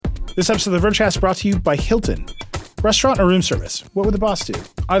This episode of The Vergecast brought to you by Hilton. Restaurant or room service? What would the boss do?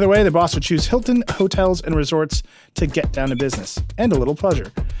 Either way, the boss would choose Hilton Hotels and Resorts to get down to business and a little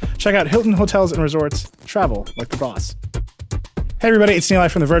pleasure. Check out Hilton Hotels and Resorts. Travel like the boss. Hey everybody, it's Neil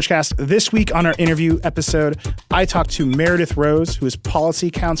from The Vergecast. This week on our interview episode, I talked to Meredith Rose, who is policy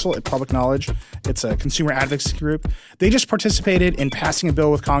counsel at Public Knowledge. It's a consumer advocacy group. They just participated in passing a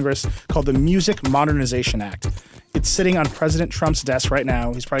bill with Congress called the Music Modernization Act. It's sitting on President Trump's desk right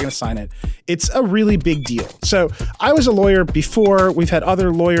now. He's probably going to sign it. It's a really big deal. So I was a lawyer before. We've had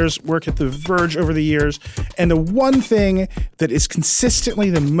other lawyers work at The Verge over the years. And the one thing that is consistently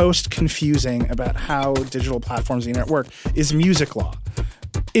the most confusing about how digital platforms and the internet work is music law.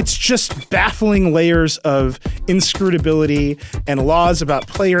 It's just baffling layers of inscrutability and laws about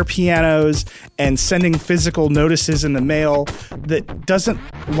player pianos and sending physical notices in the mail that doesn't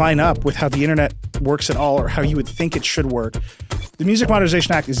line up with how the internet works at all or how you would think it should work. The Music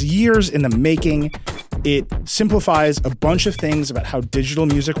Modernization Act is years in the making. It simplifies a bunch of things about how digital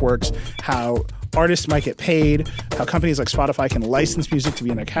music works, how artists might get paid, how companies like Spotify can license music to be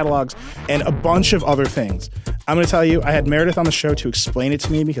in their catalogs, and a bunch of other things. I'm going to tell you, I had Meredith on the show to explain it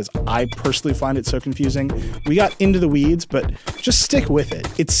to me because I personally find it so confusing. We got into the weeds, but just stick with it.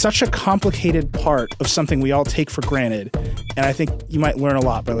 It's such a complicated part of something we all take for granted, and I think you might learn a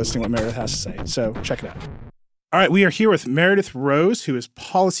lot by listening to what Meredith has to say. So check it out. All right, we are here with Meredith Rose, who is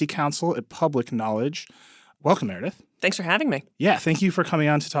policy counsel at Public Knowledge. Welcome, Meredith. Thanks for having me. Yeah, thank you for coming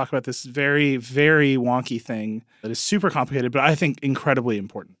on to talk about this very, very wonky thing that is super complicated, but I think incredibly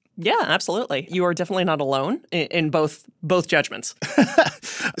important. Yeah, absolutely. You are definitely not alone in both judgments.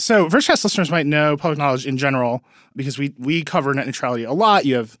 So Vergecast listeners might know Public Knowledge in general because we cover net neutrality a lot.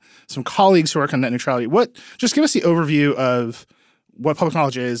 You have some colleagues who work on net neutrality. Just give us the overview of what Public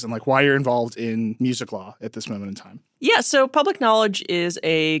Knowledge is and why you're involved in music law at this moment in time. Yeah, so Public Knowledge is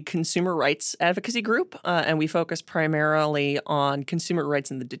a consumer rights advocacy group, and we focus primarily on consumer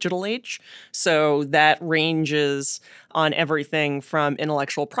rights in the digital age. So that ranges on everything from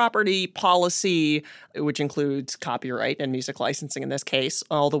intellectual property policy, which includes copyright and music licensing in this case,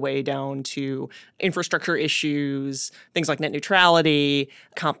 all the way down to infrastructure issues, things like net neutrality,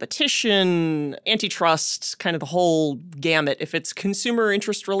 competition, antitrust, kind of the whole gamut. If it's consumer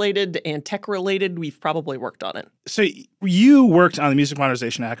interest related and tech related, we've probably worked on it. So you worked on the Music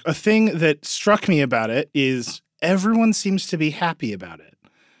Modernization Act. A thing that struck me about it is everyone seems to be happy about it. I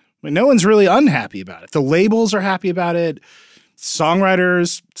mean, no one's really unhappy about it. The labels are happy about it.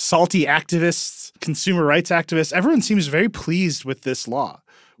 Songwriters, salty activists, consumer rights activists, everyone seems very pleased with this law.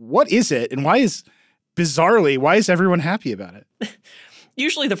 What is it, and why is everyone happy about it?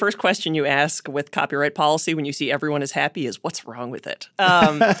 Usually the first question you ask with copyright policy when you see everyone is happy is, what's wrong with it?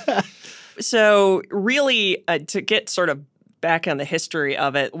 So really, to get sort of back on the history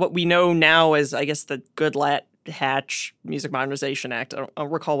of it, what we know now is, I guess, the Goodlatte-Hatch Music Modernization Act, I don't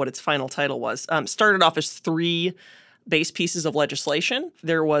recall what its final title was, started off as 3 base pieces of legislation.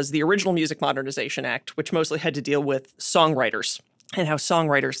 There was the original Music Modernization Act, which mostly had to deal with songwriters and how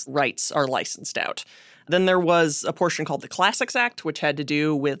songwriters' rights are licensed out. Then there was a portion called the Classics Act, which had to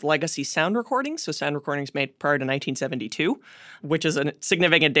do with legacy sound recordings, so sound recordings made prior to 1972, which is a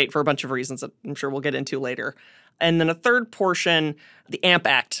significant date for a bunch of reasons that I'm sure we'll get into later. And then a third portion, the AMP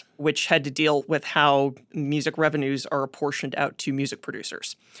Act, which had to deal with how music revenues are apportioned out to music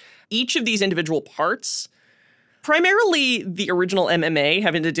producers. Each of these individual parts, primarily the original MMA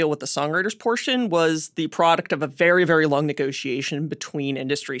having to deal with the songwriters portion, was the product of a very, very long negotiation between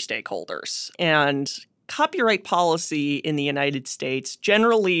industry stakeholders. And copyright policy in the United States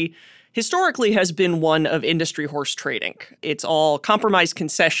generally, historically, has been one of industry horse trading. It's all compromise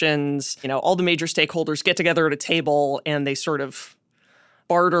concessions. All the major stakeholders get together at a table and they sort of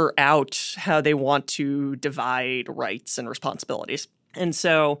barter out how they want to divide rights and responsibilities. And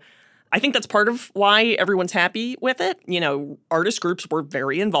so I think that's part of why everyone's happy with it. Artist groups were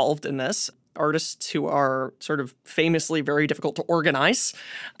very involved in this. Artists who are sort of famously very difficult to organize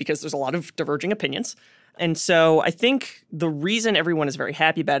because there's a lot of diverging opinions. And so I think the reason everyone is very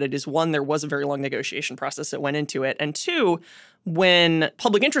happy about it is, 1, there was a very long negotiation process that went into it. And 2, when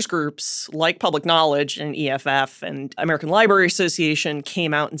public interest groups like Public Knowledge and EFF and American Library Association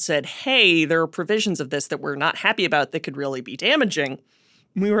came out and said, hey, there are provisions of this that we're not happy about that could really be damaging,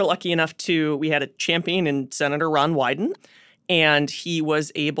 we were lucky enough we had a champion in Senator Ron Wyden, and he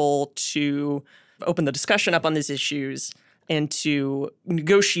was able to open the discussion up on these issues and to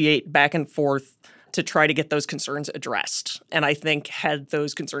negotiate back and forth to try to get those concerns addressed. And I think had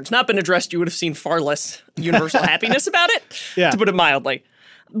those concerns not been addressed, you would have seen far less universal happiness about it, to put it mildly.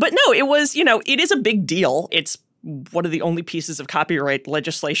 But no, it was, it is a big deal. It's one of the only pieces of copyright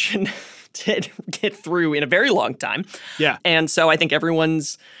legislation to get through in a very long time. Yeah. And so I think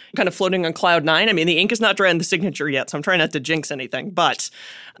everyone's kind of floating on cloud nine. I mean, the ink is not dry on the signature yet, so I'm trying not to jinx anything. But,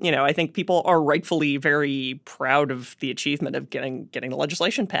 I think people are rightfully very proud of the achievement of getting the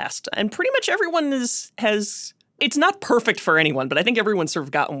legislation passed. And pretty much everyone has it's not perfect for anyone, but I think everyone's sort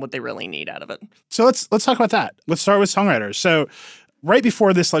of gotten what they really need out of it. So let's talk about that. Let's start with songwriters. So right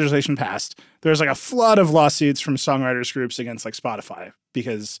before this legislation passed, there was like a flood of lawsuits from songwriters groups against like Spotify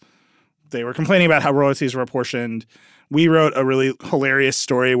because they were complaining about how royalties were apportioned. We wrote a really hilarious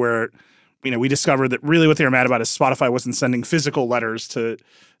story where, we discovered that really what they were mad about is Spotify wasn't sending physical letters to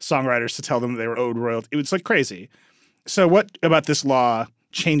songwriters to tell them they were owed royalty. It was like crazy. So what about this law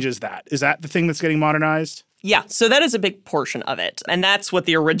changes that? Is that the thing that's getting modernized? Yeah, so that is a big portion of it. And that's what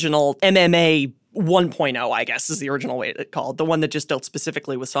the original MMA 1.0, I guess, is the original way it's called, the one that just dealt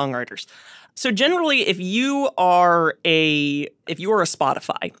specifically with songwriters. So generally, if you are a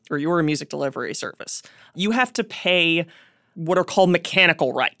Spotify or you're a music delivery service, you have to pay what are called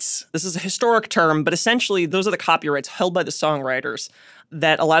mechanical rights. This is a historic term, but essentially those are the copyrights held by the songwriters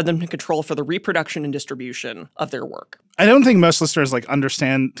that allowed them to control for the reproduction and distribution of their work. I don't think most listeners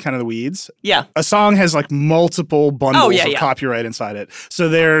understand kind of the weeds. Yeah. A song has multiple bundles of copyright inside it. So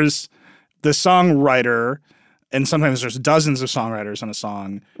there's the songwriter, and sometimes there's dozens of songwriters on a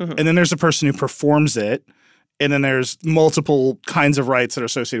song, and then there's the person who performs it, and then there's multiple kinds of rights that are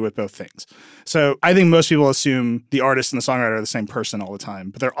associated with both things. So I think most people assume the artist and the songwriter are the same person all the time,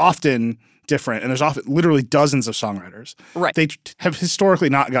 but they're often different, and there's often literally dozens of songwriters. Right. They have historically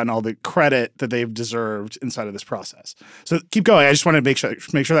not gotten all the credit that they've deserved inside of this process. So keep going. I just want to make sure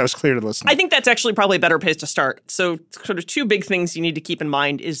that was clear to the listener. I think that's actually probably a better place to start. So sort of two big things you need to keep in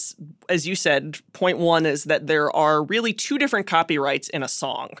mind is, as you said, point one is that there are really two different copyrights in a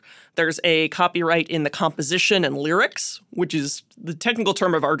song. There's a copyright in the composition and lyrics, which is the technical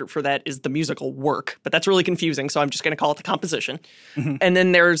term of art for that is the musical work, but that's really confusing, so I'm just going to call it the composition. And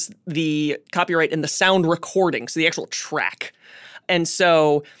then there's the copyright in the sound recording, so the actual track. And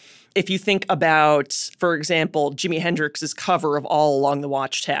so if you think about, for example, Jimi Hendrix's cover of All Along the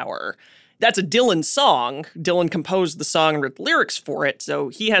Watchtower, that's a Dylan song. Dylan composed the song and wrote the lyrics for it, so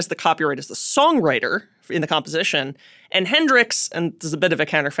he has the copyright as the songwriter in the composition. And Hendrix, and this is a bit of a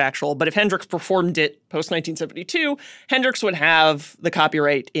counterfactual, but if Hendrix performed it post-1972, Hendrix would have the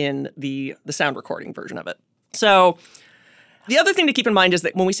copyright in the sound recording version of it. So the other thing to keep in mind is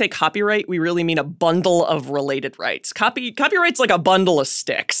that when we say copyright, we really mean a bundle of related rights. Copyright's like a bundle of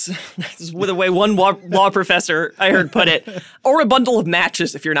sticks. That's the way one law professor I heard put it. Or a bundle of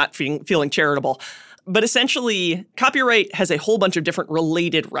matches if you're not feeling charitable. But essentially, copyright has a whole bunch of different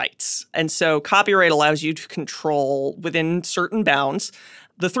related rights. And so copyright allows you to control within certain bounds.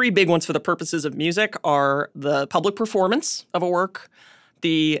 The three big ones for the purposes of music are the public performance of a work,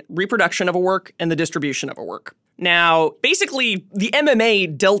 the reproduction of a work, and the distribution of a work. Now, basically, the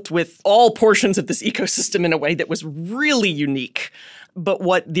MMA dealt with all portions of this ecosystem in a way that was really unique. But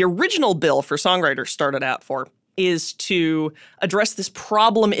what the original bill for songwriters started out for is to address this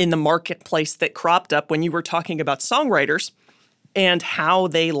problem in the marketplace that cropped up when you were talking about songwriters and how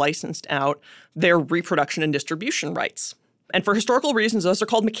they licensed out their reproduction and distribution rights. And for historical reasons, those are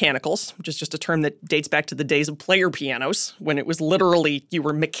called mechanicals, which is just a term that dates back to the days of player pianos, when it was literally you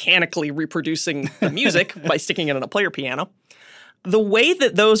were mechanically reproducing the music by sticking it on a player piano. The way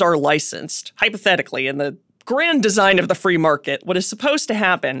that those are licensed, hypothetically, in the grand design of the free market, what is supposed to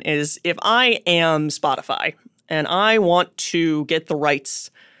happen is if I am Spotify and I want to get the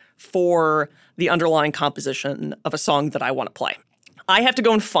rights for the underlying composition of a song that I want to play, I have to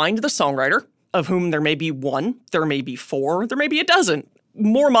go and find the songwriter, of whom there may be one, there may be four, there may be a dozen.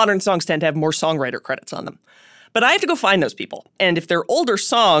 More modern songs tend to have more songwriter credits on them. But I have to go find those people. And if they're older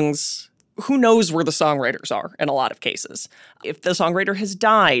songs, who knows where the songwriters are in a lot of cases. If the songwriter has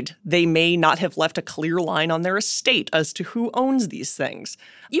died, they may not have left a clear line on their estate as to who owns these things.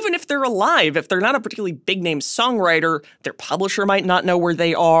 Even if they're alive, if they're not a particularly big-name songwriter, their publisher might not know where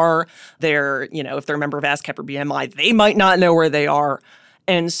they are. If they're a member of ASCAP or BMI, they might not know where they are.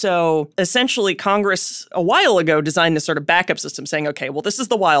 And so essentially Congress a while ago designed this sort of backup system saying, okay, well, this is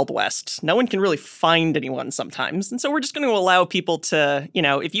the Wild West. No one can really find anyone sometimes. And so we're just going to allow people to,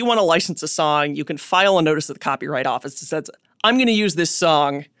 if you want to license a song, you can file a notice at the Copyright Office that says, I'm going to use this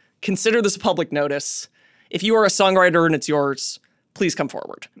song. Consider this a public notice. If you are a songwriter and it's yours, please come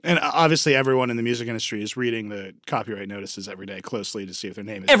forward. And obviously everyone in the music industry is reading the copyright notices every day closely to see if their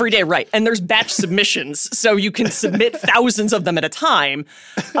name is every day, right. And there's batch submissions, so you can submit thousands of them at a time.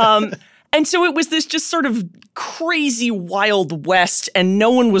 And so it was this just sort of crazy Wild West, and no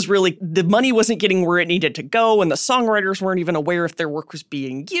one was really, the money wasn't getting where it needed to go, and the songwriters weren't even aware if their work was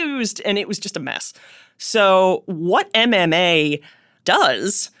being used, and it was just a mess. So what MMA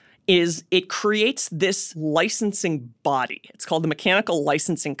does is it creates this licensing body. It's called the Mechanical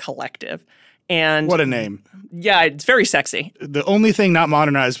Licensing Collective. And what a name. Yeah, it's very sexy. The only thing not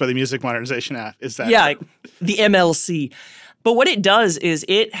modernized by the Music Modernization Act is that. Yeah, the MLC. But what it does is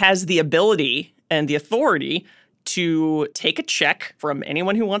it has the ability and the authority to take a check from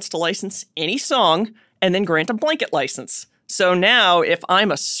anyone who wants to license any song and then grant a blanket license. So now if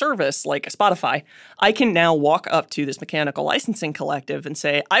I'm a service like Spotify, I can now walk up to this Mechanical Licensing Collective and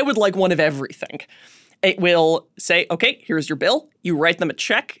say, I would like one of everything. It will say, okay, here's your bill. You write them a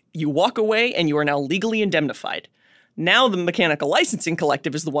check, you walk away, and you are now legally indemnified. Now the Mechanical Licensing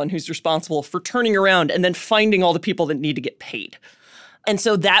Collective is the one who's responsible for turning around and then finding all the people that need to get paid. And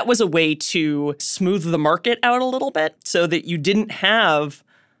so that was a way to smooth the market out a little bit so that you didn't have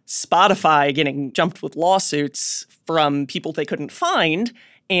Spotify getting jumped with lawsuits from people they couldn't find,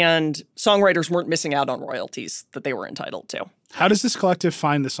 and songwriters weren't missing out on royalties that they were entitled to. How does this collective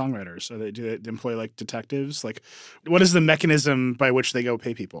find the songwriters? Do they employ like detectives? Like, what is the mechanism by which they go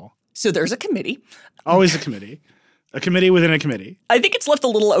pay people? So there's a committee. Always a committee. A committee within a committee. I think it's left a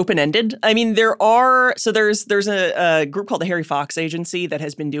little open-ended. I mean, there's a group called the Harry Fox Agency that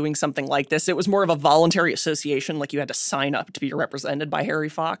has been doing something like this. It was more of a voluntary association, like you had to sign up to be represented by Harry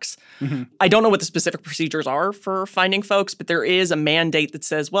Fox. Mm-hmm. I don't know what the specific procedures are for finding folks, but there is a mandate that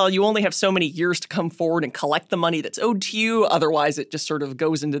says, well, you only have so many years to come forward and collect the money that's owed to you. Otherwise, it just sort of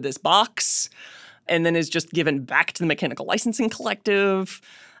goes into this box and then is just given back to the Mechanical Licensing Collective.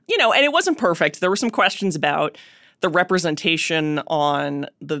 You know, and it wasn't perfect. There were some questions about the representation on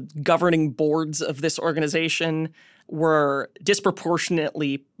the governing boards of this organization were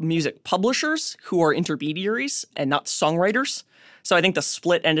disproportionately music publishers who are intermediaries and not songwriters. So I think the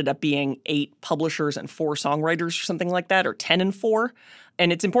split ended up being 8 publishers and 4 songwriters or something like that, or 10 and 4.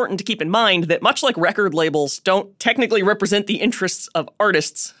 And it's important to keep in mind that much like record labels don't technically represent the interests of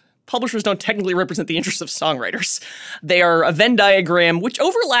artists, publishers don't technically represent the interests of songwriters. They are a Venn diagram, which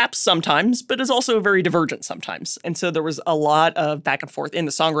overlaps sometimes, but is also very divergent sometimes. And so there was a lot of back and forth in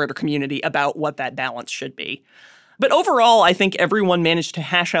the songwriter community about what that balance should be. But overall, I think everyone managed to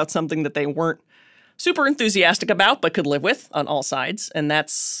hash out something that they weren't super enthusiastic about, but could live with on all sides. And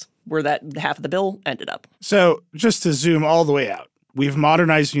that's where that half of the bill ended up. So just to zoom all the way out, we've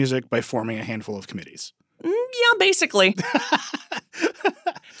modernized music by forming a handful of committees. Yeah, basically.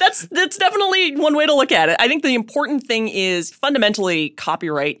 That's definitely one way to look at it. I think the important thing is fundamentally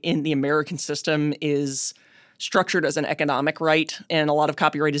copyright in the American system is structured as an economic right, and a lot of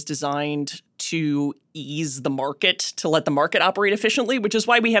copyright is designed to ease the market, to let the market operate efficiently, which is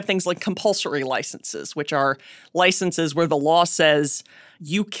why we have things like compulsory licenses, which are licenses where the law says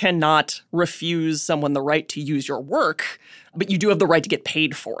you cannot refuse someone the right to use your work, but you do have the right to get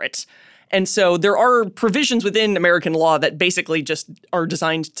paid for it. And so there are provisions within American law that basically just are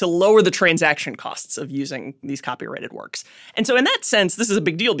designed to lower the transaction costs of using these copyrighted works. And so in that sense, this is a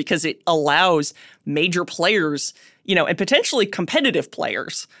big deal because it allows major players, you know, and potentially competitive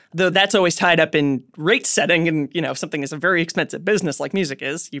players, though that's always tied up in rate setting. And, you know, if something is a very expensive business like music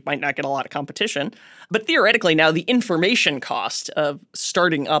is, you might not get a lot of competition. But theoretically now the information cost of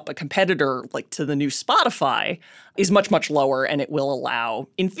starting up a competitor like to the new Spotify is much, much lower, and it will allow,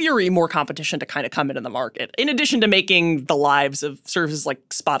 in theory, more competition to kind of come into the market, in addition to making the lives of services like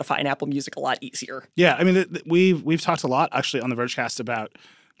Spotify and Apple Music a lot easier. Yeah, I mean, we've talked a lot, actually, on the Vergecast about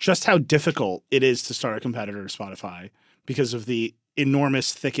just how difficult it is to start a competitor to Spotify because of the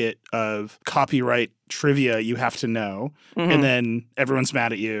enormous thicket of copyright trivia you have to know, and then everyone's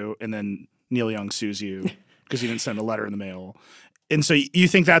mad at you, and then Neil Young sues you because you didn't send a letter in the mail. And so you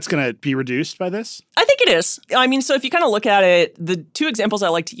think that's going to be reduced by this? I think it is. I mean, so if you kind of look at it, the 2 examples I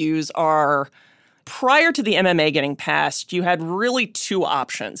like to use are prior to the MMA getting passed, you had really 2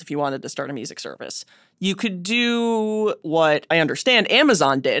 options if you wanted to start a music service. You could do what I understand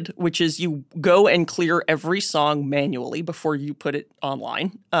Amazon did, which is you go and clear every song manually before you put it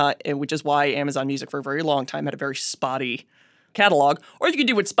online, which is why Amazon Music for a very long time had a very spotty catalog. Or you could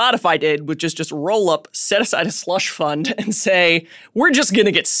do what Spotify did, which is just roll up, set aside a slush fund and say, we're just going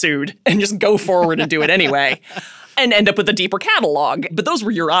to get sued and just go forward and do it anyway and end up with a deeper catalog. But those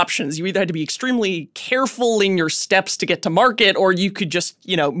were your options. You either had to be extremely careful in your steps to get to market, or you could just,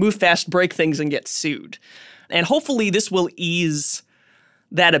 you know, move fast, break things and get sued. And hopefully this will ease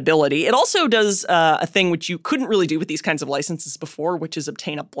that ability. It also does a thing which you couldn't really do with these kinds of licenses before, which is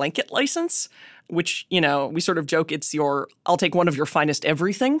obtain a blanket license, which, we sort of joke it's I'll take one of your finest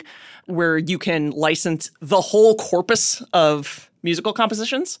everything, where you can license the whole corpus of musical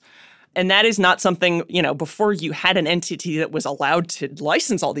compositions. And that is not something, before you had an entity that was allowed to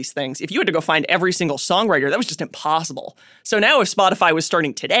license all these things. If you had to go find every single songwriter, that was just impossible. So now if Spotify was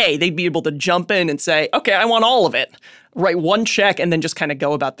starting today, they'd be able to jump in and say, okay, I want all of it, write one check, and then just kind of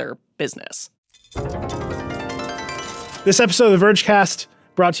go about their business. This episode of the Vergecast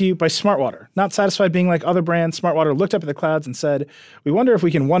brought to you by Smartwater. Not satisfied being like other brands, Smartwater looked up at the clouds and said, we wonder if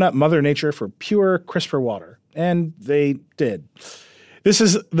we can one-up Mother Nature for pure, crisper water. And they did. This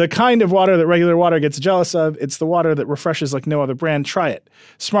is the kind of water that regular water gets jealous of. It's the water that refreshes like no other brand. Try it.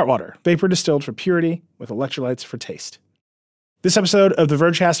 Smartwater, vapor distilled for purity with electrolytes for taste. This episode of the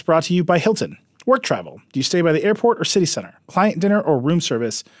Vergecast brought to you by Hilton. Work travel. Do you stay by the airport or city center? Client dinner or room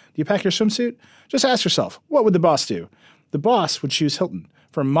service? Do you pack your swimsuit? Just ask yourself, what would the boss do? The boss would choose Hilton.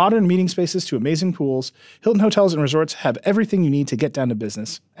 From modern meeting spaces to amazing pools, Hilton Hotels and Resorts have everything you need to get down to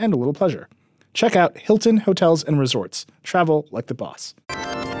business and a little pleasure. Check out Hilton Hotels and Resorts. Travel like the boss.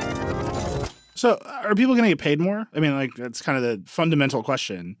 So, are people going to get paid more? I mean, that's kind of the fundamental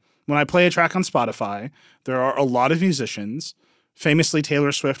question. When I play a track on Spotify, there are a lot of musicians, famously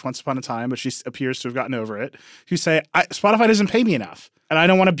Taylor Swift once upon a time, but she appears to have gotten over it, who say, Spotify doesn't pay me enough, and I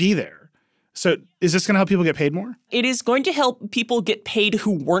don't want to be there. So, is this going to help people get paid more? It is going to help people get paid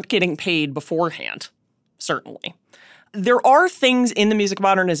who weren't getting paid beforehand, certainly. There are things in the Music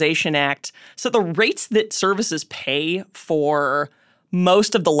Modernization Act. So the rates that services pay for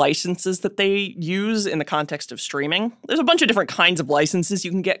most of the licenses that they use in the context of streaming, there's a bunch of different kinds of licenses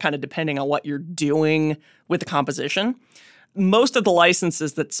you can get kind of depending on what you're doing with the composition. Most of the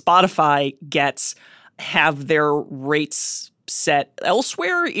licenses that Spotify gets have their rates set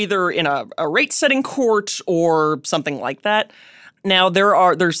elsewhere, either in a rate setting court or something like that. Now,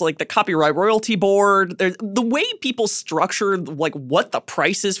 there's like the Copyright Royalty Board. The way people structure like what the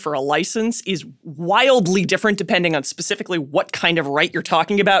price is for a license is wildly different depending on specifically what kind of right you're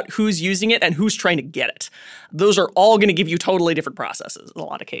talking about, who's using it, and who's trying to get it. Those are all going to give you totally different processes in a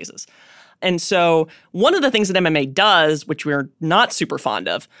lot of cases. And so one of the things that MMA does, which we're not super fond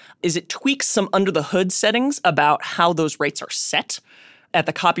of, is it tweaks some under-the-hood settings about how those rates are set at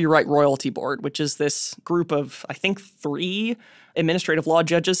the Copyright Royalty Board, which is this group of, I think, 3 administrative law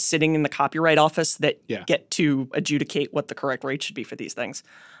judges sitting in the Copyright Office that get to adjudicate what the correct rate should be for these things.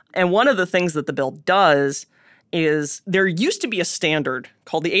 And one of the things that the bill does is there used to be a standard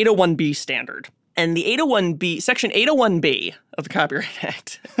called the 801B standard. And the 801B, Section 801B of the Copyright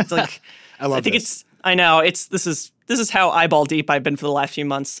Act, it's like I know, this is how eyeball deep I've been for the last few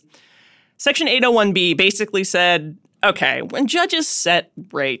months. Section 801B basically said, okay, when judges set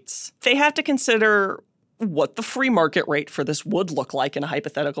rates, they have to consider what the free market rate for this would look like in a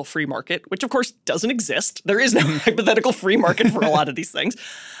hypothetical free market, which of course doesn't exist. There is no hypothetical free market for a lot of these things.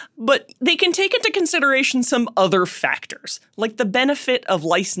 But they can take into consideration some other factors, like the benefit of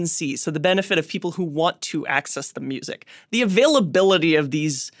licensees, so the benefit of people who want to access the music, the availability of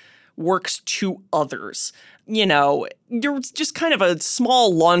these works to others. You're just kind of a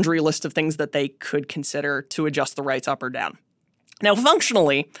small laundry list of things that they could consider to adjust the rates up or down. Now,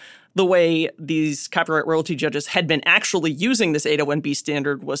 functionally, the way these copyright royalty judges had been actually using this 801B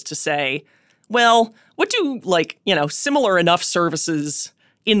standard was to say, well, what do similar enough services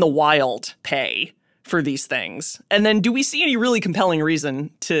in the wild pay for these things? And then do we see any really compelling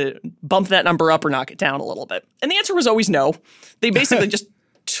reason to bump that number up or knock it down a little bit? And the answer was always no. They basically just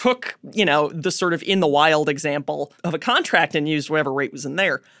took, the sort of in the wild example of a contract and used whatever rate was in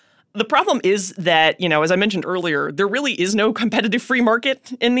there. The problem is that, as I mentioned earlier, there really is no competitive free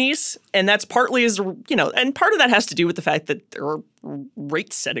market in these. And that's partly and part of that has to do with the fact that there are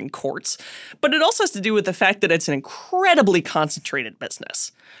rate setting courts. But it also has to do with the fact that it's an incredibly concentrated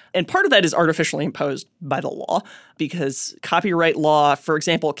business. And part of that is artificially imposed by the law because copyright law, for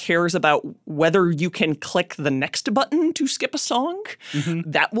example, cares about whether you can click the next button to skip a song. Mm-hmm.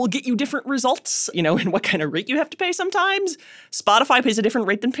 That will get you different results, and what kind of rate you have to pay sometimes. Spotify pays a different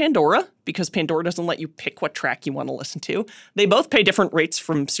rate than Pandora because Pandora doesn't let you pick what track you want to listen to. They both pay different rates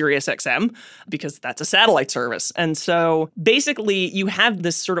from SiriusXM because that's a satellite service. And so basically you have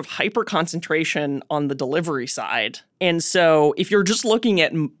this sort of hyper concentration on the delivery side. And so if you're just looking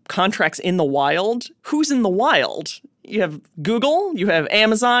at contracts in the wild, who's in the wild? You have Google, you have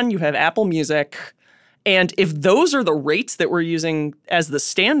Amazon, you have Apple Music. And if those are the rates that we're using as the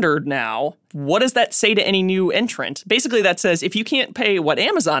standard now, what does that say to any new entrant? Basically, that says if you can't pay what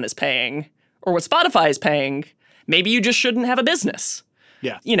Amazon is paying or what Spotify is paying, maybe you just shouldn't have a business.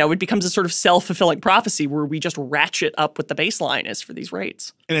 Yeah. It becomes a sort of self-fulfilling prophecy where we just ratchet up what the baseline is for these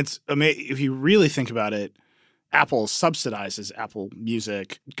rates. And it's amazing if you really think about it. Apple subsidizes Apple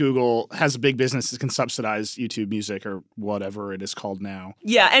Music. Google has a big business that can subsidize YouTube Music or whatever it is called now.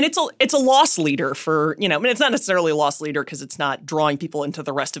 Yeah, and it's a loss leader for, it's not necessarily a loss leader because it's not drawing people into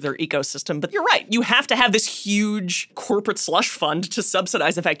the rest of their ecosystem. But you're right. You have to have this huge corporate slush fund to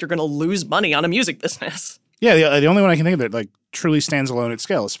subsidize the fact you're going to lose money on a music business. Yeah, the only one I can think of that truly stands alone at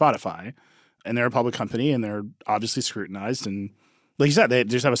scale is Spotify. And they're a public company and they're obviously scrutinized. And like you said, they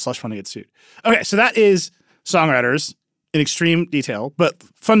just have a slush fund to get sued. Okay, so that is songwriters in extreme detail, but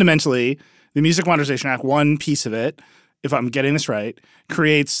fundamentally, the Music Modernization Act, one piece of it, if I'm getting this right,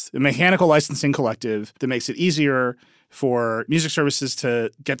 creates a mechanical licensing collective that makes it easier for music services to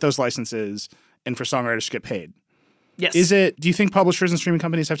get those licenses and for songwriters to get paid. Yes. Do you think publishers and streaming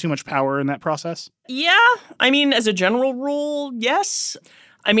companies have too much power in that process? Yeah. As a general rule, yes.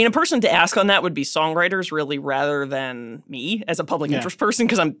 A person to ask on that would be songwriters really rather than me as a public interest person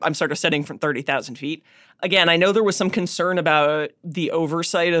because I'm sort of setting from 30,000 feet. Again, I know there was some concern about the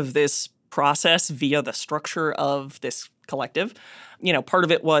oversight of this process via the structure of this collective. Part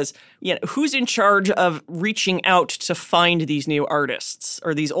of it was, who's in charge of reaching out to find these new artists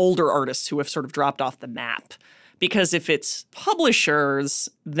or these older artists who have sort of dropped off the map? Because if it's publishers,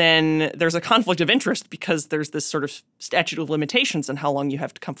 then there's a conflict of interest because there's this sort of statute of limitations on how long you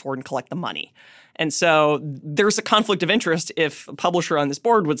have to come forward and collect the money. And so there's a conflict of interest if a publisher on this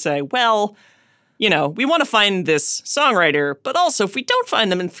board would say, well, we want to find this songwriter, but also if we don't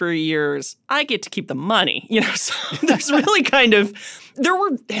find them in 3 years, I get to keep the money. So there's really there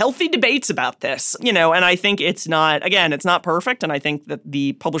were healthy debates about this, and I think it's not perfect. And I think that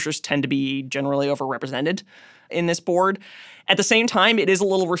the publishers tend to be generally overrepresented in this board. At the same time, it is a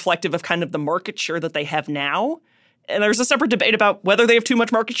little reflective of kind of the market share that they have now. And there's a separate debate about whether they have too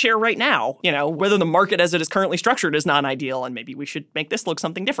much market share right now, whether the market as it is currently structured is not ideal and maybe we should make this look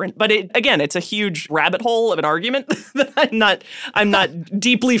something different. But it's a huge rabbit hole of an argument that I'm not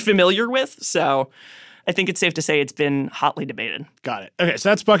deeply familiar with. So I think it's safe to say it's been hotly debated. Got it. Okay, so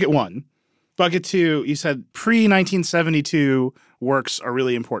that's bucket one. Bucket two, you said pre-1972 works are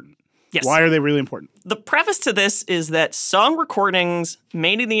really important. Yes. Why are they really important? The preface to this is that song recordings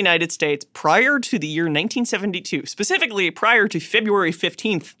made in the United States prior to the year 1972, specifically prior to February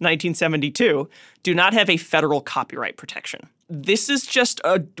 15th, 1972, do not have a federal copyright protection. This is just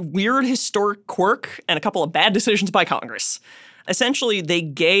a weird historic quirk and a couple of bad decisions by Congress. Essentially, they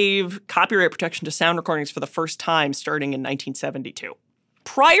gave copyright protection to sound recordings for the first time starting in 1972.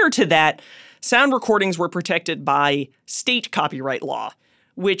 Prior to that, sound recordings were protected by state copyright law,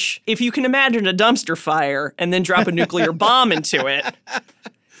 which, if you can imagine a dumpster fire and then drop a nuclear bomb into it,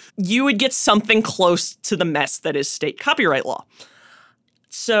 you would get something close to the mess that is state copyright law.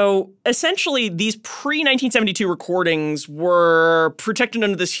 So essentially, these pre-1972 recordings were protected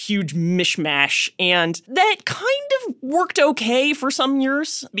under this huge mishmash, and that kind of worked okay for some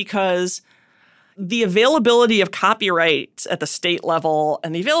years because the availability of copyright at the state level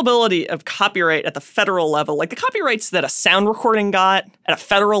and the availability of copyright at the federal level, like the copyrights that a sound recording got at a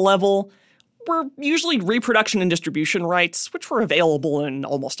federal level, were usually reproduction and distribution rights, which were available in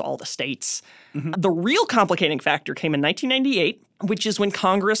almost all the states. Mm-hmm. The real complicating factor came in 1998, which is when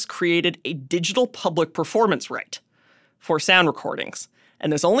Congress created a digital public performance right for sound recordings.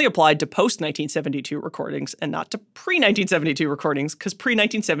 And this only applied to post-1972 recordings and not to pre-1972 recordings because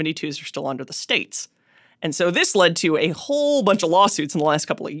pre-1972s are still under the states. And so this led to a whole bunch of lawsuits in the last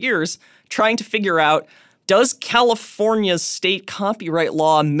couple of years trying to figure out, does California's state copyright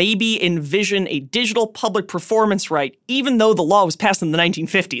law maybe envision a digital public performance right, even though the law was passed in the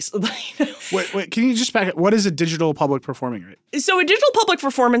 1950s? Wait, can you just back up? What is a digital public performing right? So a digital public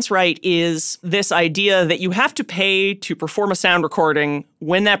performance right is this idea that you have to pay to perform a sound recording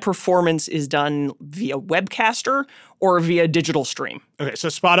when that performance is done via webcaster or via digital stream. Okay, so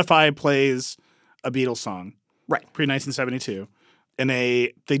Spotify plays a Beatles song. Right. Pre-1972, and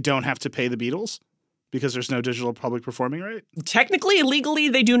they don't have to pay the Beatles? Because there's no digital public performing right? Technically, legally,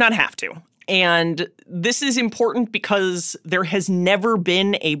 they do not have to. And this is important because there has never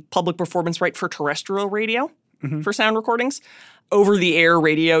been a public performance right for terrestrial radio for sound recordings. Over-the-air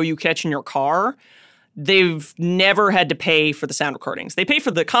radio you catch in your car, they've never had to pay for the sound recordings. They pay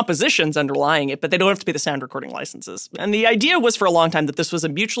for the compositions underlying it, but they don't have to pay the sound recording licenses. And the idea was for a long time that this was a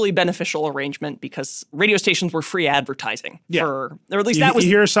mutually beneficial arrangement because radio stations were free advertising. Yeah. Or at least that was...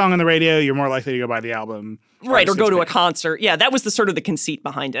 You hear a song on the radio, you're more likely to go buy the album. Right, or go to a concert. Yeah, that was the sort of the conceit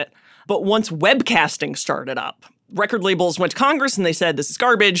behind it. But once webcasting started up, record labels went to Congress and they said, this is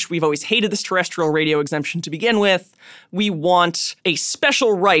garbage. We've always hated this terrestrial radio exemption to begin with. We want a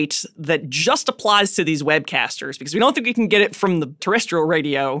special right that just applies to these webcasters because we don't think we can get it from the terrestrial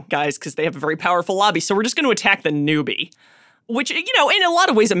radio guys because they have a very powerful lobby. So we're just going to attack the newbie, which, in a lot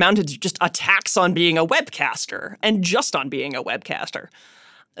of ways amounted to just attacks on being a webcaster and just on being a webcaster.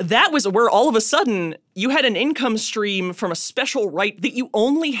 That was where all of a sudden you had an income stream from a special right that you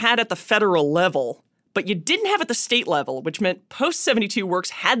only had at the federal level, but you didn't have at the state level, which meant post-72 works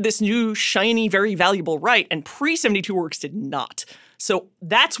had this new, shiny, very valuable right, and pre-72 works did not. So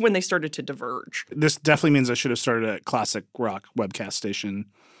that's when they started to diverge. This definitely means I should have started a classic rock webcast station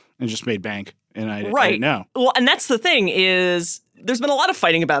and just made bank, and I didn't know. Well, and that's the thing is there's been a lot of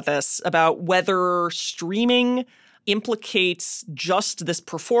fighting about this, about whether streaming implicates just this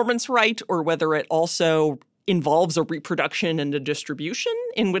performance right or whether it also involves a reproduction and a distribution,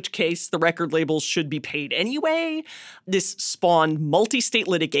 in which case the record labels should be paid anyway. This spawned multi-state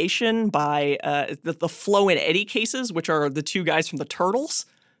litigation by the Flo and Eddie cases, which are the two guys from the Turtles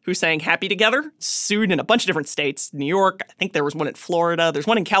who sang Happy Together, sued in a bunch of different states. New York, I think there was one in Florida. There's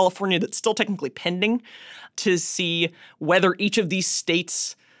one in California that's still technically pending to see whether each of these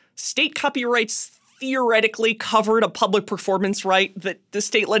states' state copyrights theoretically covered a public performance right that the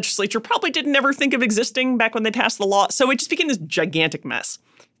state legislature probably didn't ever think of existing back when they passed the law. So it just became this gigantic mess.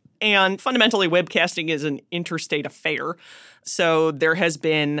 And fundamentally, webcasting is an interstate affair. So there has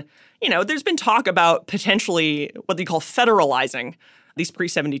been, there's been talk about potentially what they call federalizing these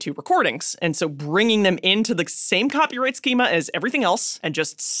pre-72 recordings. And so bringing them into the same copyright schema as everything else and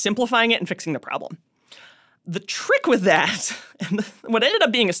just simplifying it and fixing the problem. The trick with that, and what ended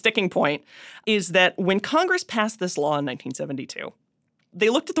up being a sticking point, is that when Congress passed this law in 1972, they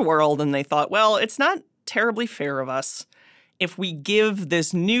looked at the world and they thought, well, it's not terribly fair of us if we give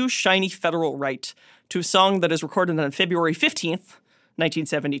this new shiny federal right to a song that is recorded on February 15th,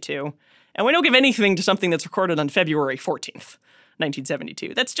 1972, and we don't give anything to something that's recorded on February 14th,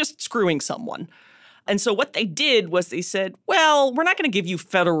 1972. That's just screwing someone. And so what they did was they said, well, we're not going to give you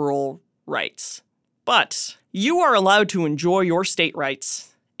federal rights, but you are allowed to enjoy your state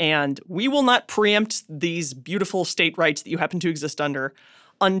rights, and we will not preempt these beautiful state rights that you happen to exist under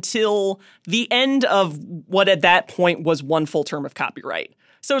until the end of what at that point was one full term of copyright.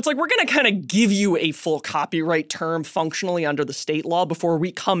 So it's like we're going to kind of give you a full copyright term functionally under the state law before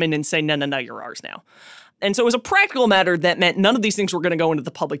we come in and say, no, you're ours now. And so as a practical matter, that meant none of these things were going to go into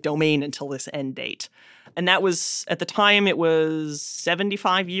the public domain until this end date. And that was, at the time, it was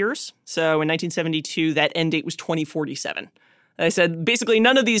 75 years. So in 1972, that end date was 2047. And I said, basically,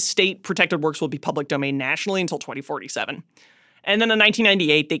 none of these state-protected works will be public domain nationally until 2047. And then in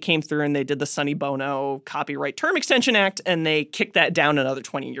 1998, they came through and they did the Sonny Bono Copyright Term Extension Act, and they kicked that down another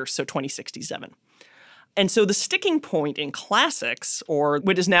 20 years, so 2067. And so the sticking point in classics, or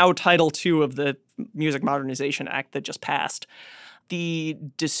what is now Title II of the Music Modernization Act that just passed, the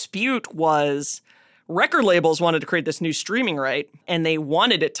dispute was record labels wanted to create this new streaming right, and they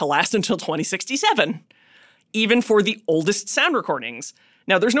wanted it to last until 2067, even for the oldest sound recordings.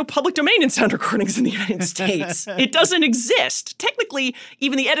 Now, there's no public domain in sound recordings in the United States. It doesn't exist. Technically,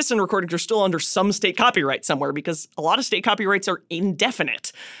 even the Edison recordings are still under some state copyright somewhere because a lot of state copyrights are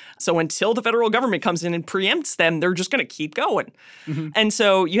indefinite. So until the federal government comes in and preempts them, they're just going to keep going. Mm-hmm. And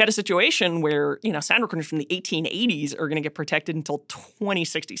so you had a situation where, sound recordings from the 1880s are going to get protected until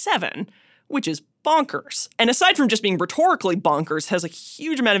 2067, which is bonkers. And aside from just being rhetorically bonkers, has a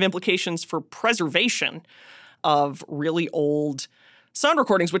huge amount of implications for preservation of really old sound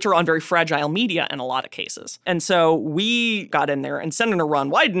recordings, which are on very fragile media in a lot of cases. And so we got in there, and Senator Ron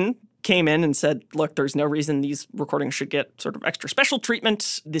Wyden came in and said, look, there's no reason these recordings should get sort of extra special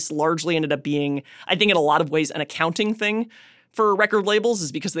treatment. This largely ended up being, I think in a lot of ways, an accounting thing for record labels,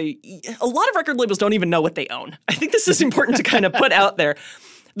 is because a lot of record labels don't even know what they own. I think this is important to kind of put out there.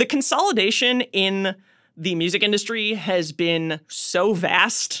 The consolidation in the music industry has been so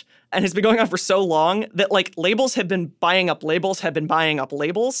vast and has been going on for so long that labels have been buying up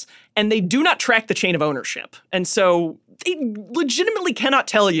labels, and they do not track the chain of ownership. And so they legitimately cannot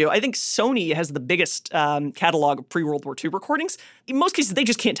tell you. I think Sony has the biggest catalog of pre-World War II recordings. In most cases, they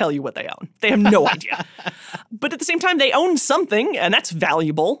just can't tell you what they own. They have no idea. But at the same time, they own something, and that's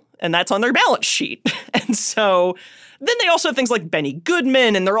valuable, and that's on their balance sheet. And so then they also have things like Benny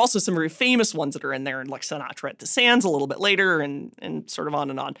Goodman, and there are also some very famous ones that are in there, and like Sinatra at the Sands a little bit later, and sort of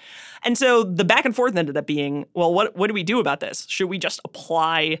on and on. And so the back and forth ended up being, well, what do we do about this? Should we just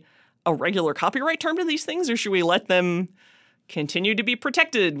apply a regular copyright term to these things, or should we let them continue to be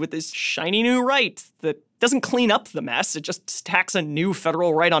protected with this shiny new right that doesn't clean up the mess. It just stacks a new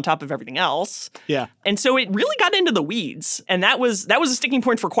federal right on top of everything else. Yeah. And so it really got into the weeds. And that was a sticking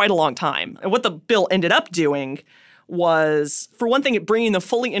point for quite a long time. And what the bill ended up doing was, for one thing, bringing them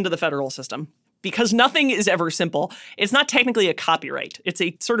fully into the federal system. Because nothing is ever simple. It's not technically a copyright. It's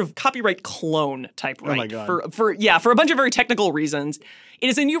a sort of copyright clone type right. Oh my God. For a bunch of very technical reasons. It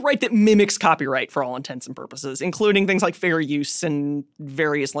is a new right that mimics copyright for all intents and purposes, including things like fair use and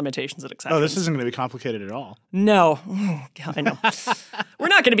various limitations and exceptions. Oh, this isn't going to be complicated at all. No. Oh, God, I know. We're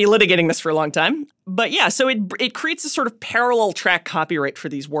not going to be litigating this for a long time. But yeah, so it creates a sort of parallel track copyright for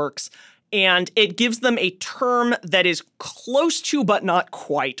these works. And it gives them a term that is close to, but not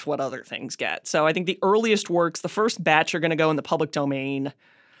quite, what other things get. So I think the earliest works, the first batch, are going to go in the public domain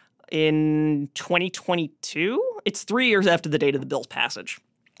in 2022. It's 3 years after the date of the bill's passage.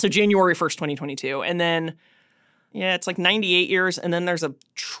 So January 1st, 2022. And then, it's like 98 years. And then there's a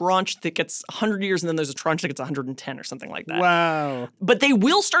tranche that gets 100 years. And then there's a tranche that gets 110 or something like that. Wow. But they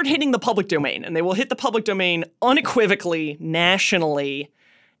will start hitting the public domain. And they will hit the public domain unequivocally, nationally,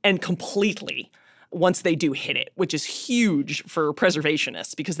 and completely once they do hit it, which is huge for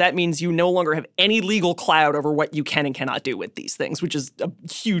preservationists because that means you no longer have any legal cloud over what you can and cannot do with these things, which is a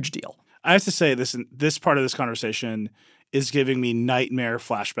huge deal. I have to say this part of this conversation is giving me nightmare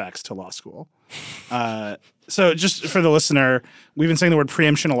flashbacks to law school. So just for the listener, we've been saying the word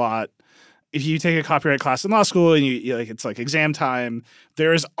preemption a lot. If you take a copyright class in law school and you like it's like exam time,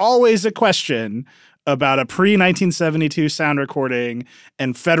 there is always a question about a pre-1972 sound recording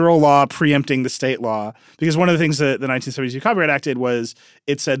and federal law preempting the state law. Because one of the things that the 1972 Copyright Act did was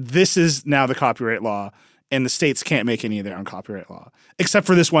it said this is now the copyright law and the states can't make any of their own copyright law, except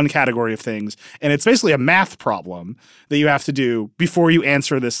for this one category of things. And it's basically a math problem that you have to do before you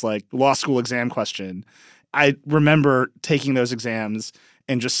answer this like law school exam question. I remember taking those exams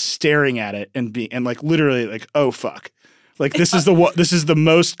and just staring at it and like literally like, oh, fuck. Like this is the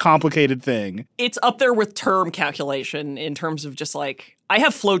most complicated thing. It's up there with term calculation in terms of just like I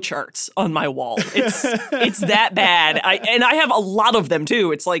have flowcharts on my wall. It's that bad. I have a lot of them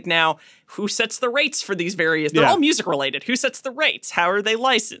too. It's like now who sets the rates for these various? They're all music related. Who sets the rates? How are they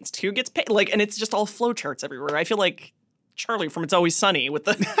licensed? Who gets paid? Like, and it's just all flowcharts everywhere. I feel like Charlie from It's Always Sunny with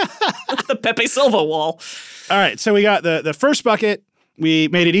the the Pepe Silva wall. All right, so we got the first bucket. We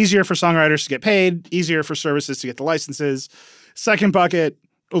made it easier for songwriters to get paid, easier for services to get the licenses. Second bucket,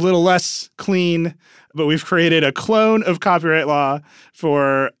 a little less clean, but we've created a clone of copyright law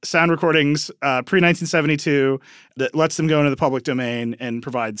for sound recordings pre-1972 that lets them go into the public domain and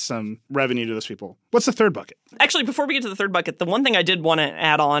provides some revenue to those people. What's the third bucket? Actually, before we get to the third bucket, the one thing I did want to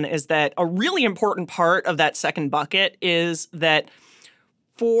add on is that a really important part of that second bucket is that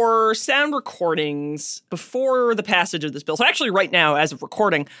for sound recordings before the passage of this bill, so actually right now, as of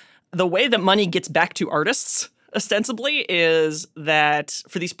recording, the way that money gets back to artists ostensibly is that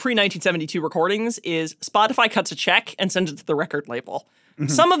for these pre-1972 recordings is Spotify cuts a check and sends it to the record label. Mm-hmm.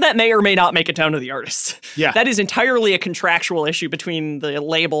 Some of that may or may not make it down to the artist. Yeah. That is entirely a contractual issue between the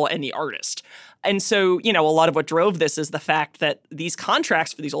label and the artist. And so, a lot of what drove this is the fact that these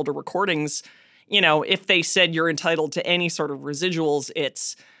contracts for these older recordings, if they said you're entitled to any sort of residuals,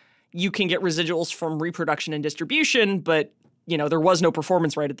 it's you can get residuals from reproduction and distribution, but, there was no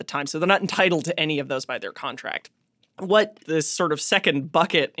performance right at the time. So they're not entitled to any of those by their contract. What this sort of second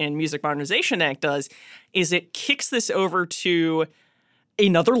bucket in Music Modernization Act does is it kicks this over to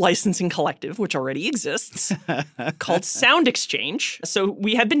another licensing collective, which already exists, called Sound Exchange. So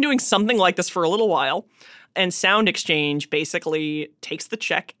we have been doing something like this for a little while. And Sound Exchange basically takes the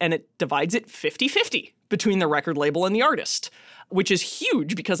check and it divides it 50-50 between the record label and the artist, which is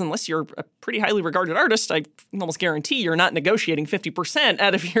huge because unless you're a pretty highly regarded artist, I almost guarantee you're not negotiating 50%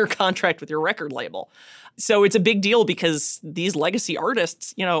 out of your contract with your record label. So it's a big deal because these legacy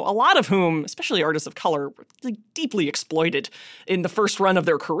artists, a lot of whom, especially artists of color, deeply exploited in the first run of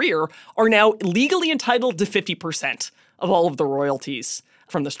their career, are now legally entitled to 50% of all of the royalties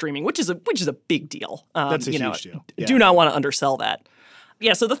from the streaming, which is a big deal. That's a huge deal. Yeah. Do not want to undersell that.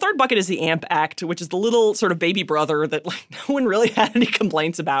 Yeah, so the third bucket is the AMP Act, which is the little sort of baby brother that no one really had any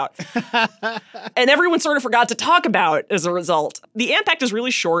complaints about. And everyone sort of forgot to talk about as a result. The AMP Act is really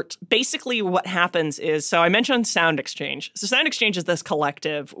short. Basically what happens is, so I mentioned Sound Exchange. So Sound Exchange is this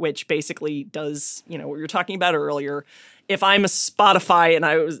collective which basically does, what you were talking about earlier. If I'm a Spotify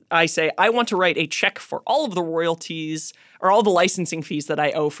and I say, I want to write a check for all of the royalties or all the licensing fees that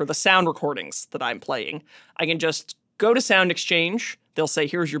I owe for the sound recordings that I'm playing, I can just go to Sound Exchange. They'll say,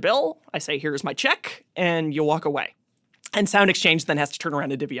 here's your bill. I say, here's my check, and you'll walk away. And Sound Exchange then has to turn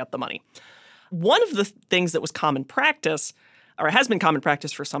around and divvy up the money. One of the things that was common practice, or has been common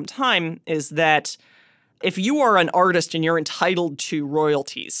practice for some time, is that If you are an artist and you're entitled to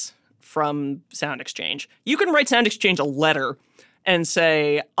royalties from Sound Exchange, you can write Sound Exchange a letter and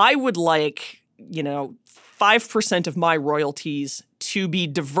say, I would like, 5% of my royalties to be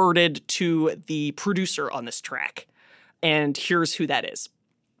diverted to the producer on this track. And here's who that is.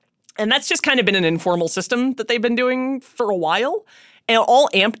 And that's just kind of been an informal system that they've been doing for a while. And all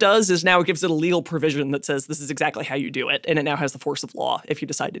AMP does is now it gives it a legal provision that says this is exactly how you do it. And it now has the force of law if you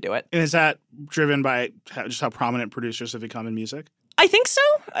decide to do it. And is that driven by just how prominent producers have become in music? I think so.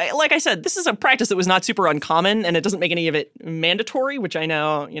 Like I said, this is a practice that was not super uncommon, and it doesn't make any of it mandatory, which I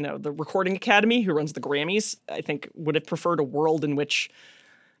know, the Recording Academy, who runs the Grammys, I think would have preferred a world in which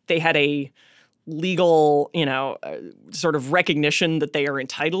they had a legal, sort of recognition that they are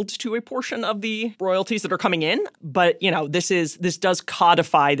entitled to a portion of the royalties that are coming in. But, this does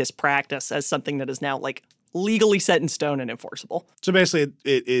codify this practice as something that is now like legally set in stone and enforceable. So basically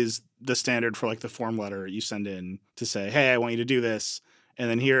it is the standard for like the form letter you send in to say, hey, I want you to do this. And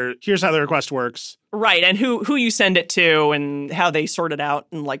then here's how the request works. Right. And who you send it to and how they sort it out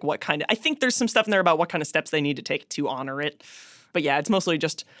and like what kind of, I think there's some stuff in there about what kind of steps they need to take to honor it. But yeah, it's mostly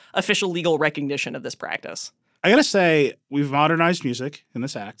just official legal recognition of this practice. I got to say, we've modernized music in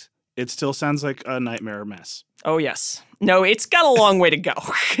this act. It still sounds like a nightmare mess. Oh, yes. No, it's got a long way to go.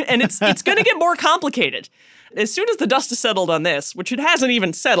 And it's going to get more complicated. As soon as the dust is settled on this, which it hasn't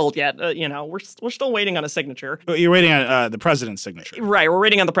even settled yet, we're still waiting on a signature. You're waiting on the president's signature. Right, we're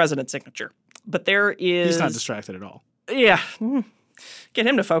waiting on the president's signature. But there is... He's not distracted at all. Yeah. Get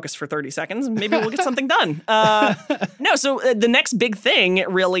him to focus for 30 seconds. Maybe we'll get something done. So the next big thing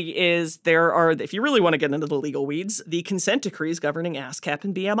really is there are, if you really want to get into the legal weeds, the consent decrees governing ASCAP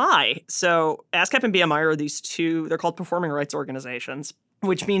and BMI. So ASCAP and BMI are these two, they're called performing rights organizations,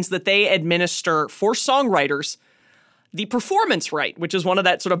 which means that they administer for songwriters the performance right, which is one of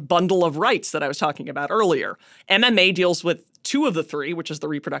that sort of bundle of rights that I was talking about earlier. MMA deals with two of the three, which is the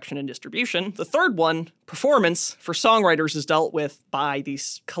reproduction and distribution. The third one, performance, for songwriters is dealt with by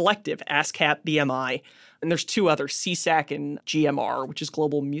these collective, ASCAP, BMI, and there's two others, CSAC and GMR, which is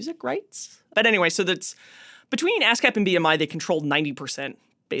Global Music Rights. But anyway, so that's between ASCAP and BMI, they control 90%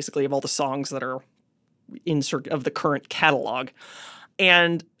 basically of all the songs that are of the current catalog.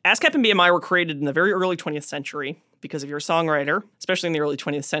 And ASCAP and BMI were created in the very early 20th century because if you're a songwriter, especially in the early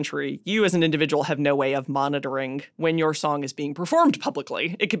 20th century, you as an individual have no way of monitoring when your song is being performed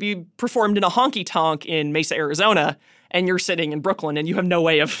publicly. It could be performed in a honky-tonk in Mesa, Arizona, and you're sitting in Brooklyn, and you have no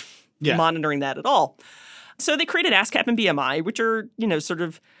way of monitoring that at all. So they created ASCAP and BMI, which are, sort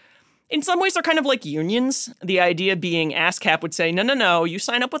of, in some ways, they're kind of like unions. The idea being ASCAP would say, no, you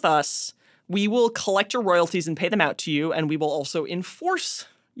sign up with us. We will collect your royalties and pay them out to you, and we will also enforce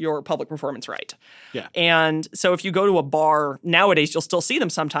your public performance right. Yeah. And so if you go to a bar nowadays, you'll still see them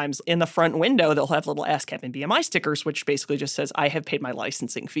sometimes in the front window. They'll have little ASCAP and BMI stickers, which basically just says, I have paid my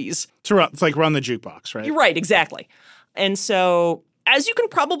licensing fees. It's like run the jukebox, right? You're right, exactly. And so as you can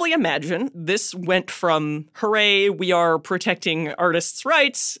probably imagine, this went from, hooray, we are protecting artists'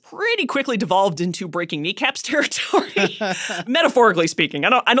 rights, pretty quickly devolved into breaking kneecaps territory, metaphorically speaking.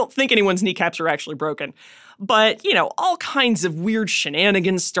 I don't think anyone's kneecaps are actually broken. But, all kinds of weird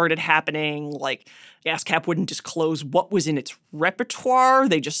shenanigans started happening, like ASCAP wouldn't disclose what was in its repertoire.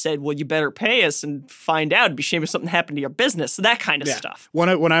 They just said, well, you better pay us and find out. It'd be a shame if something happened to your business. So that kind of stuff. When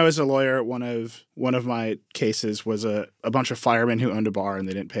I was a lawyer, one of my cases was a bunch of firemen who owned a bar and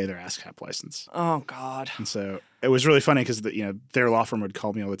they didn't pay their ASCAP license. Oh, God. And so it was really funny because their law firm would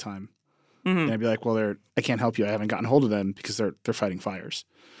call me all the time. Mm-hmm. And I'd be like, well, I can't help you. I haven't gotten hold of them because they're fighting fires.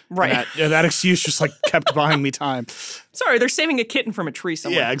 Right. That excuse just kept buying me time. Sorry, they're saving a kitten from a tree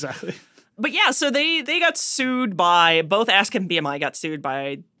somewhere. Yeah, exactly. But yeah, so they got sued by, both ASCAP and BMI got sued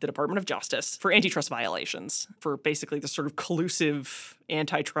by the Department of Justice for antitrust violations, for basically the sort of collusive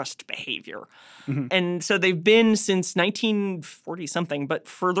antitrust behavior. Mm-hmm. And so they've been since 1940-something, but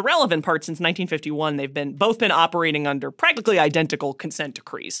for the relevant part, since 1951, they've both been operating under practically identical consent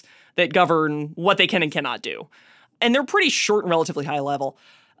decrees that govern what they can and cannot do. And they're pretty short and relatively high level.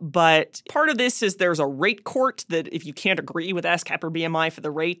 But part of this is there's a rate court that if you can't agree with ASCAP or BMI for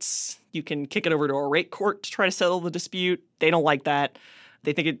the rates, you can kick it over to a rate court to try to settle the dispute. They don't like that.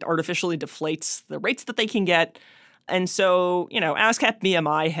 They think it artificially deflates the rates that they can get. And so, ASCAP,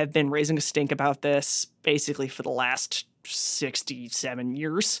 BMI have been raising a stink about this basically for the last 67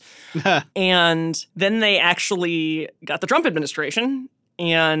 years. And then they actually got the Trump administration.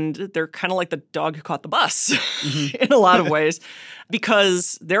 And they're kind of like the dog who caught the bus in a lot of ways,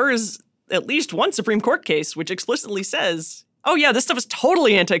 because there is at least one Supreme Court case which explicitly says, oh, yeah, this stuff is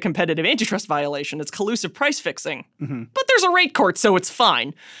totally anti-competitive antitrust violation. It's collusive price fixing. Mm-hmm. But there's a rate court, so it's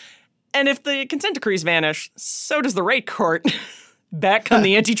fine. And if the consent decrees vanish, so does the rate court. Back come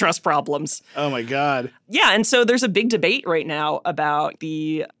the antitrust problems. Oh, my God. Yeah, and so there's a big debate right now about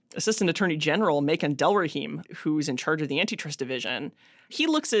the Assistant Attorney General, Macon Delrahim, who's in charge of the antitrust division. He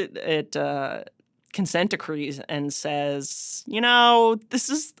looks at consent decrees and says, this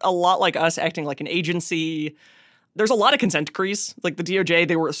is a lot like us acting like an agency. There's a lot of consent decrees. Like the DOJ,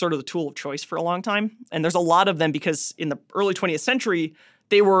 they were sort of the tool of choice for a long time. And there's a lot of them because in the early 20th century,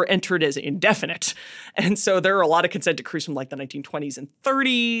 they were entered as indefinite. And so there are a lot of consent decrees from like the 1920s and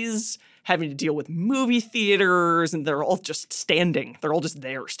 30s having to deal with movie theaters, and they're all just standing. They're all just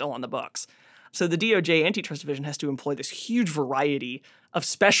there still on the books. So the DOJ antitrust division has to employ this huge variety of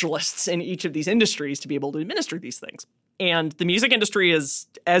specialists in each of these industries to be able to administer these things. And the music industry is,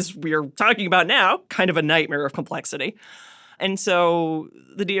 as we are talking about now, kind of a nightmare of complexity. And so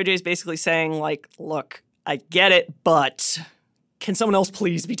the DOJ is basically saying, like, look, I get it, but can someone else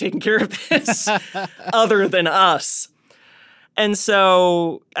please be taking care of this other than us? And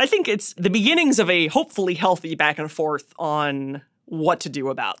so I think it's the beginnings of a hopefully healthy back and forth on what to do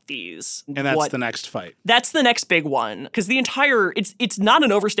about these. And that's the next fight. That's the next big one. Because it's not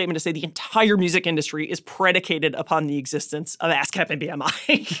an overstatement to say the entire music industry is predicated upon the existence of ASCAP and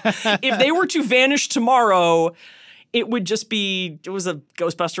BMI. If they were to vanish tomorrow, it would just be, it was a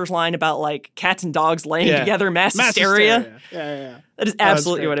Ghostbusters line about like cats and dogs laying together, mass hysteria. Yeah. That is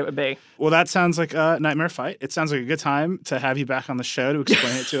absolutely what it would be. Well, that sounds like a nightmare fight. It sounds like a good time to have you back on the show to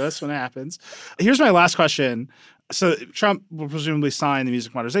explain it to us when it happens. Here's my last question. So Trump will presumably sign the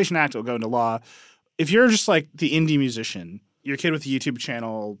Music Modernization Act. It will go into law. If you're just like the indie musician, you're a kid with a YouTube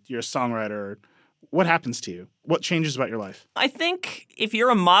channel, you're a songwriter, what happens to you? What changes about your life? I think if you're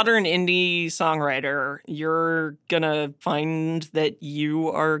a modern indie songwriter, you're going to find that you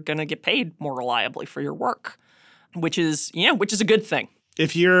are going to get paid more reliably for your work, which is a good thing.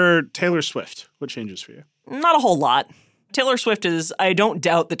 If you're Taylor Swift, what changes for you? Not a whole lot. I don't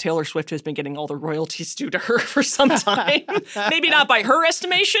doubt that Taylor Swift has been getting all the royalties due to her for some time. Maybe not by her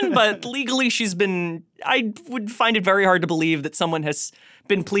estimation, but legally I would find it very hard to believe that someone has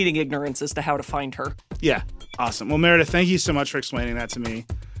been pleading ignorance as to how to find her. Yeah. Awesome. Well, Meredith, thank you so much for explaining that to me.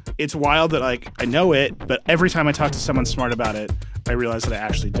 It's wild that I know it, but every time I talk to someone smart about it, I realize that I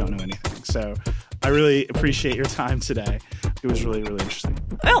actually don't know anything. So I really appreciate your time today. It was really, really interesting.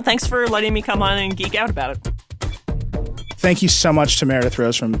 Well, thanks for letting me come on and geek out about it. Thank you so much to Meredith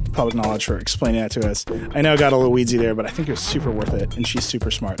Rose from Public Knowledge for explaining that to us. I know it got a little weedsy there, but I think it was super worth it, and she's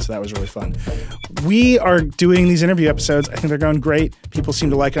super smart, so that was really fun. We are doing these interview episodes. I think they're going great. People seem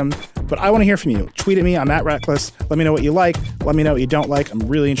to like them, but I want to hear from you. Tweet at me. I'm at Ratcliffe. Let me know what you like. Let me know what you don't like. I'm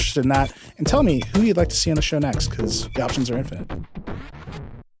really interested in that. And tell me who you'd like to see on the show next, because the options are infinite.